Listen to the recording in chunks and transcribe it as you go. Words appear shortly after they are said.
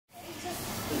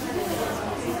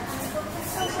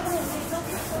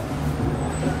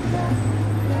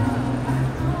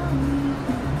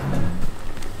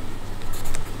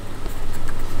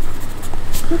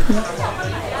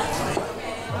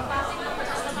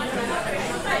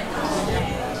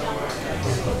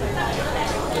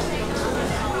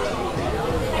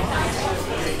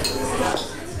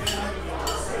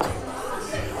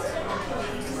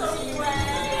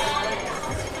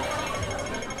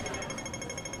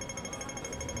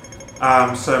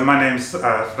So my name's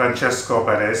Francesco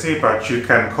Barresi, but you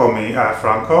can call me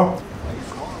Franco.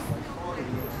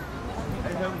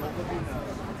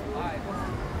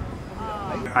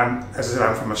 As I said,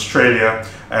 I'm from Australia,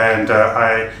 and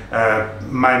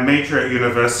my major at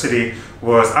university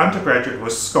was undergraduate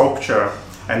was sculpture,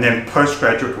 and then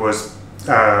postgraduate was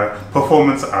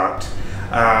performance art.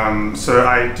 So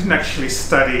I didn't actually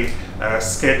study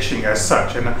sketching as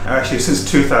such, and actually since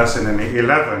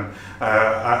 2011,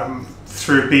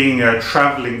 through being a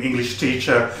traveling English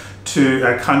teacher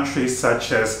to countries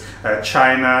such as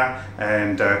China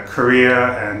and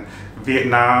Korea and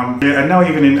Vietnam, and now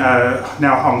even in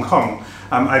now Hong Kong.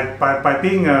 By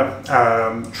being a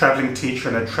traveling teacher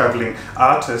and a traveling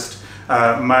artist,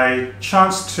 my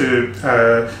chance to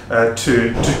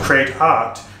create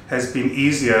art has been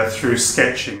easier through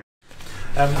sketching.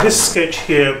 This sketch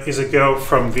here is a girl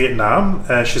from Vietnam.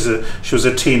 She was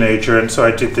a teenager, and so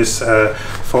I did this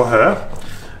for her,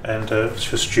 and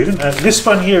she was a student. This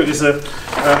one here is a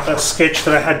sketch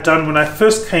that I had done when I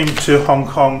first came to Hong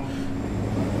Kong.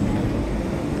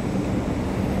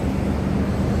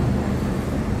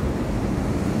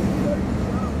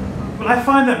 Well, I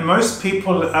find that most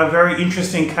people are very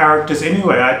interesting characters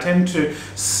anyway. I tend to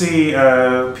see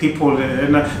people,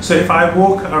 so if I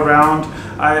walk around,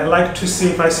 I like to see,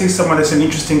 if I see someone that's an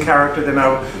interesting character, then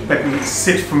I'll maybe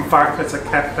sit from far, if it's a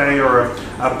cafe or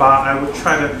a bar, I would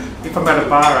try to, if I'm at a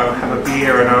bar, I'll have a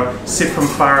beer and I'll sit from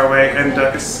far away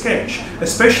and sketch,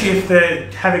 especially if they're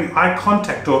having eye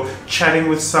contact or chatting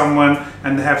with someone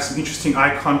and they have some interesting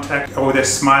eye contact, or they're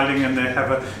smiling and they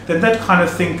have then that kind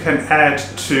of thing can add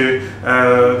to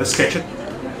the sketch.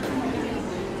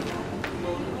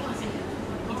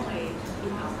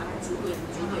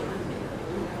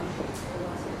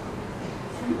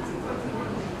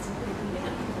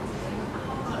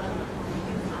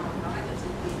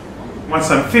 Once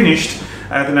I'm finished,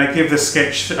 then I give the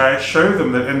sketch, I show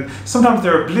them that, and sometimes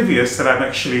they're oblivious that I'm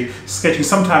actually sketching,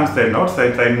 sometimes they're not,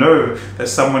 they know that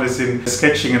someone is in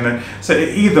sketching, and then, so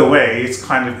either way it's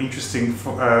kind of interesting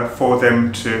for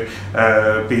them to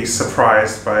be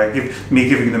surprised by me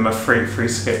giving them a free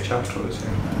sketch afterwards. Yeah.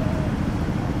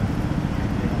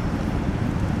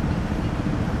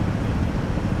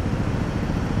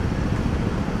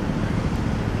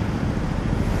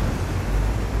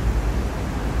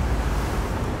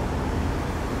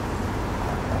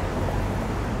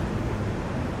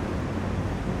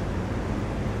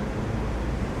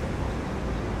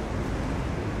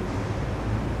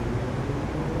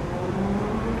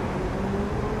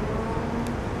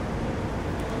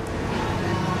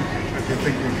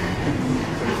 Thank you.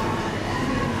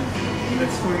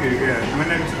 That's for you, yeah. My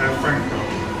name's Franco.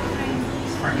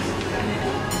 Frank.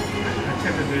 I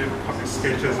tend to do public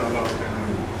sketches a lot.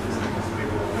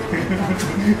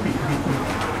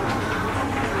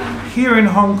 Here in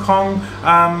Hong Kong,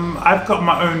 I've got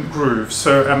my own groove,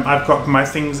 so I've got my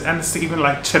things, and it's even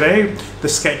like today, the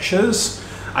sketches,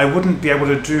 I wouldn't be able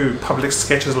to do public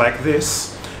sketches like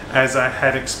this as I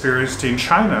had experienced in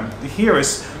China. Here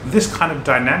is this kind of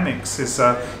dynamics is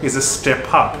a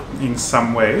step up in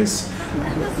some ways.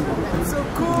 That's so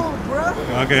cool, bro.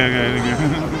 Okay.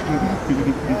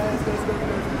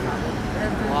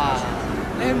 Wow.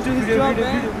 Let him do his job,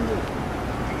 man.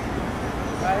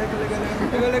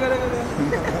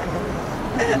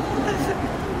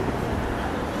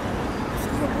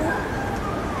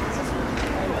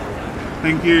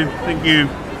 Thank you.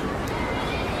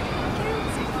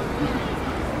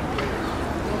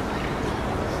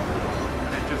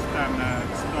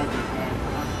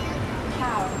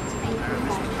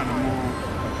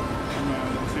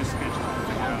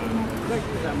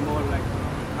 More like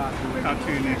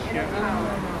cartoonish, yeah.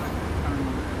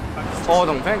 我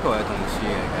同 Franco 係同事嚟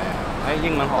嘅，喺英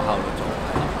文學校度做。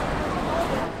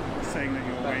Saying that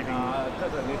you're waiting.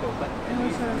 呢度得。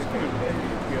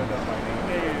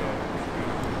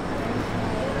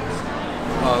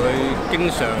佢經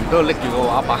常都拎住個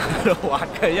畫板喺度畫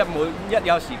嘅，一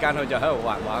有時間佢就喺度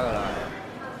畫畫㗎啦。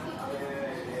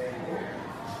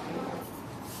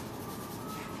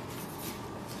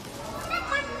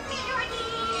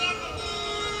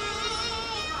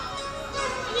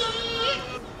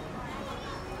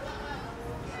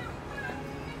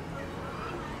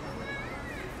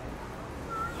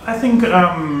I think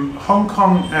Hong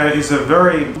Kong is a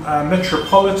very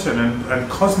metropolitan and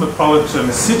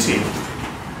cosmopolitan city,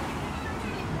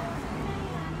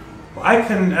 I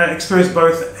can experience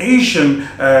both Asian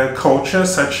culture,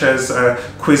 such as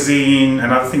cuisine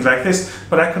and other things like this,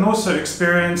 but I can also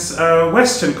experience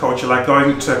Western culture, like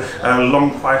going to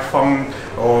Long Kwai Fong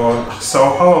or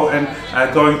Soho and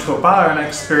going to a bar, and I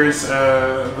experience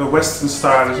the Western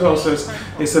style as well. So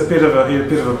it's a bit of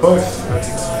a both.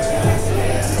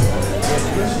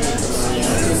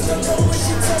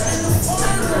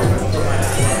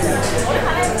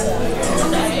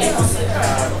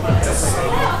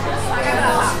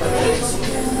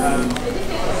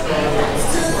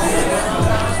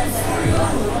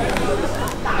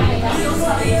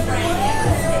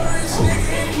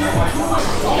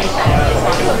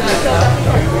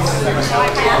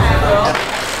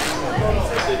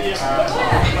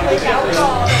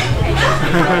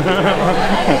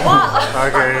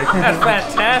 Okay. That's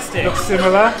fantastic. Looks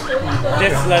similar.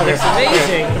 This looks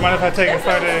amazing. Do you mind if I take a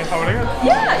photo holding it?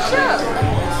 Yeah, sure.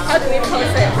 How do we pose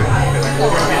it?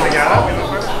 Together?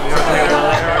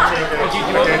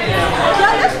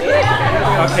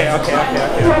 Yeah, that's good.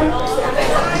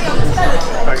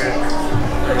 Okay.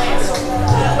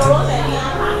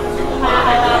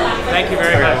 Thank you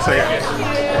very much. So yeah.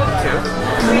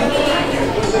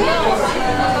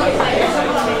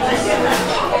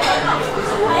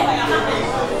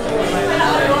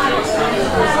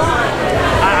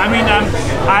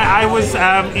 I was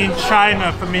in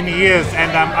China for many years,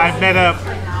 and I met a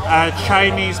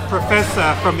Chinese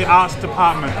professor from the arts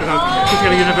department because I was teaching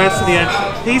at a university, and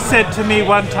he said to me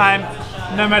one time,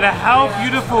 no matter how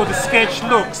beautiful the sketch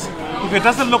looks, if it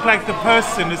doesn't look like the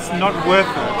person, it's not worth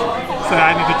it. So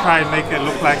I need to try and make it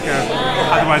look like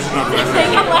otherwise it's not worth it.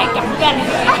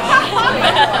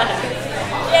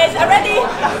 Yes, already.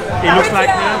 It looks like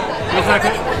it? Looks like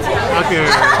it? Okay.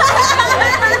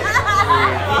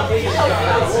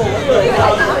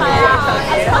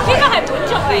 呢個係本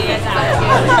族嚟嘅咋。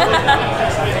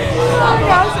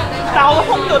但我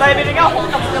個胸到底你點解胸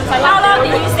咁細粒 ？How long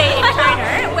did you stay in China?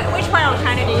 Which part of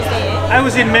China did you stay in? I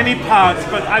was in many parts,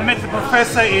 but I met the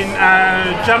professor in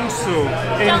Jiangsu.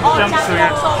 Jiangsu,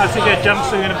 yeah. I think yeah,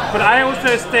 Jiangsu. But I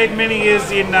also stayed many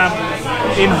years in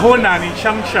Hunan, in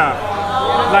Changsha,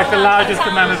 like the largest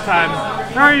amount of time.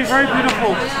 Very, very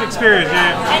beautiful experience.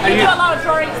 Yeah. And you do a lot of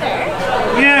drawings there?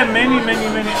 Yeah, many.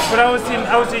 But I was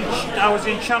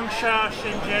in Changsha,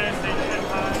 Shenzhen, then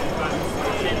Shanghai.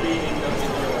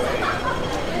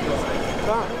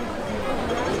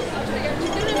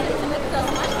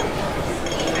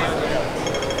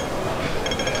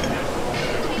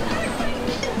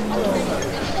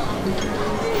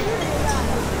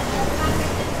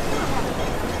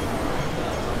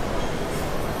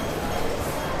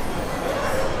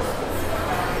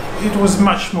 It was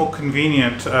much more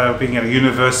convenient being at a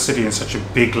university in such a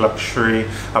big luxury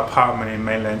apartment in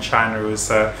mainland China.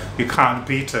 You can't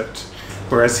beat it.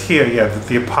 Whereas here, yeah,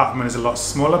 the apartment is a lot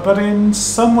smaller, but in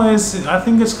some ways I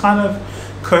think it's kind of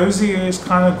cozy, it's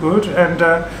kind of good, and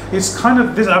it's kind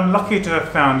of this. I'm lucky to have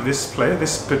found this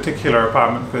this particular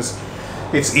apartment, because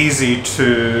it's easy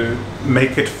to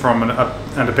make it from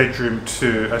a bedroom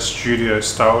to a studio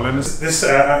style. And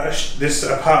this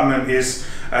apartment is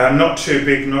not too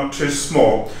big, not too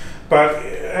small, but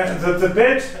the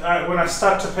bed, when I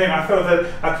start to paint, I felt that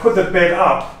I put the bed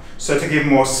up so to give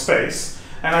more space,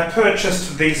 and I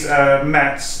purchased these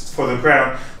mats for the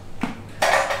ground.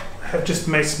 I have just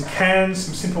made some cans,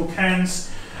 some simple cans,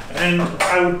 and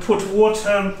I would put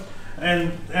water,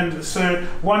 and so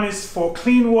one is for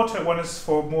clean water, one is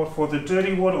for more for the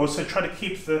dirty water. Also try to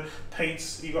keep the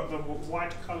paints, you got the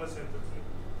white colors and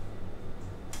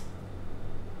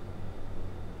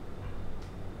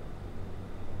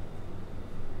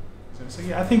so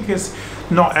yeah, I think it's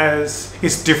not as,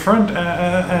 it's different,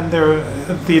 and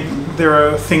there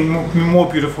are more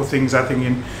beautiful things I think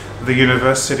in the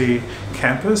university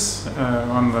campus,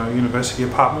 on the university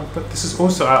apartment. But this is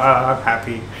also I'm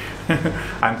happy.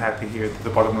 I'm happy here. The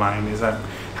bottom line is I'm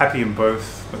happy in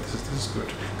both. But this is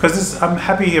good because I'm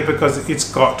happy here because it's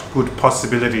got good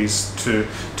possibilities to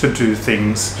do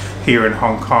things here in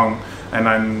Hong Kong, and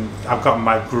I've got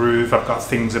my groove. I've got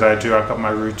things that I do. I've got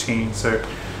my routine. So.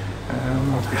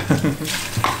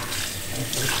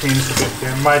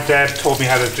 My dad taught me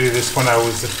how to do this when I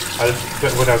was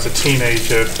a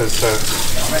teenager, because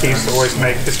he used to always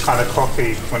make this kind of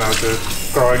coffee when I was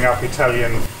growing up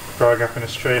Italian, growing up in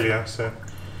Australia. So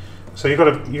you got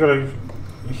to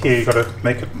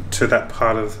make it to that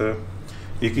part of the.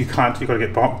 You got to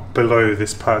get below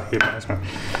this part here. So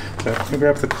you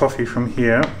grab the coffee from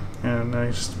here, and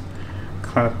I just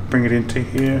kind of bring it into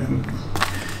here. And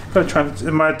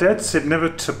my dad said never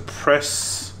to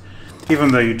press,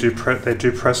 even though they do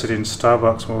press it in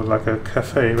Starbucks or like a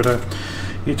cafe, but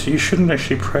You shouldn't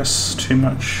actually press too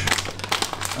much,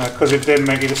 because it then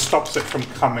maybe just stops it from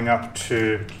coming up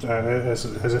to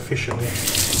as efficiently.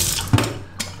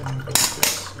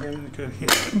 And go here.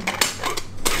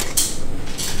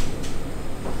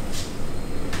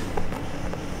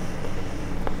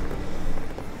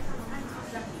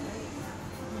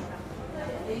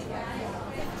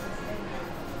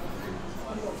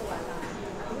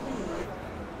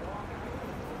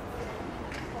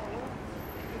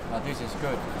 Oh, this is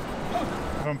good.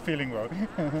 I'm feeling well.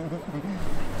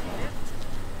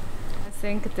 I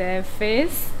think the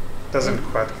face Doesn't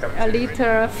quite capture a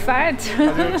little fat.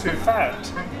 A little too fat.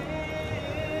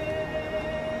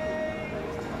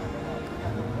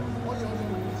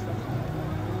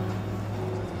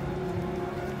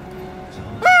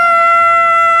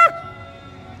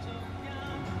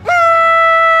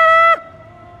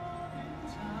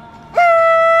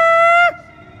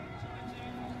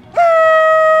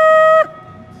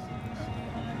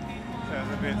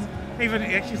 Even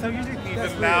actually, so usually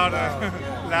even louder,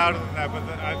 louder than that. But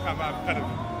then I've kind of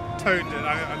toned it.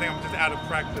 I think I'm just out of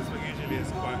practice, but usually it's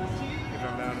quite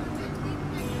even louder than that.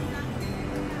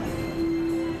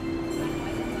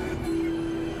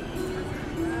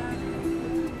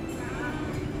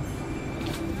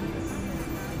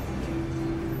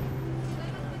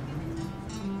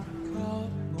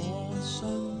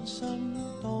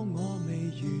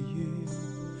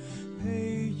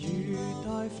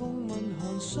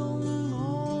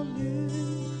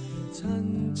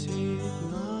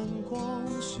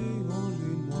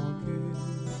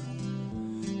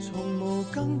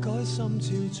更改心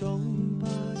照總不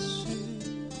說，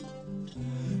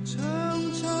長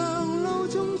長路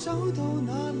中走到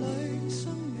哪裏，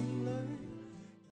生命。